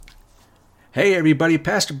Hey everybody,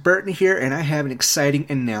 Pastor Burton here, and I have an exciting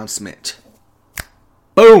announcement.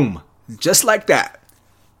 Boom! Just like that.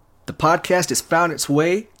 The podcast has found its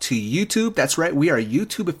way to YouTube. That's right, we are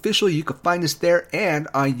YouTube official. You can find us there and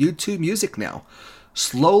on YouTube Music now.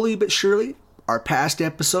 Slowly but surely, our past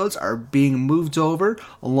episodes are being moved over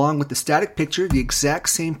along with the static picture, the exact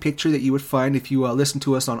same picture that you would find if you listen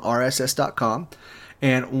to us on rss.com.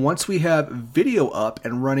 And once we have video up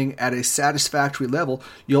and running at a satisfactory level,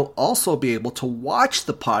 you'll also be able to watch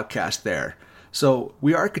the podcast there. So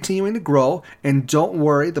we are continuing to grow, and don't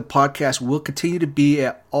worry, the podcast will continue to be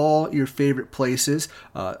at all your favorite places,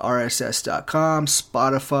 rss.com,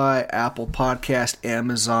 Spotify, Apple Podcast,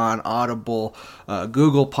 Amazon, Audible,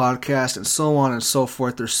 Google Podcast, and so on and so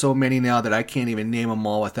forth. There's so many now that I can't even name them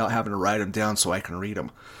all without having to write them down so I can read them.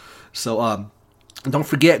 So don't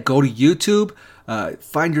forget, go to YouTube.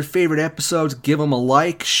 Find your favorite episodes, give them a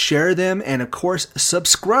like, share them, and of course,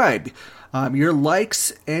 subscribe. Your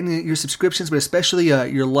likes and your subscriptions, but especially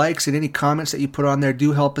your likes and any comments that you put on there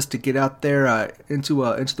do help us to get out there into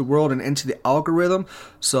the world and into the algorithm.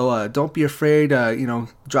 So don't be afraid.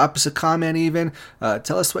 Drop us a comment even.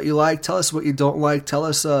 Tell us what you like. Tell us what you don't like. Tell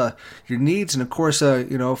us your needs. And of course,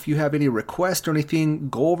 if you have any requests or anything,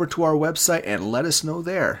 go over to our website and let us know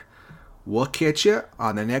there. We'll catch you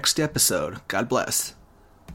on the next episode. God bless.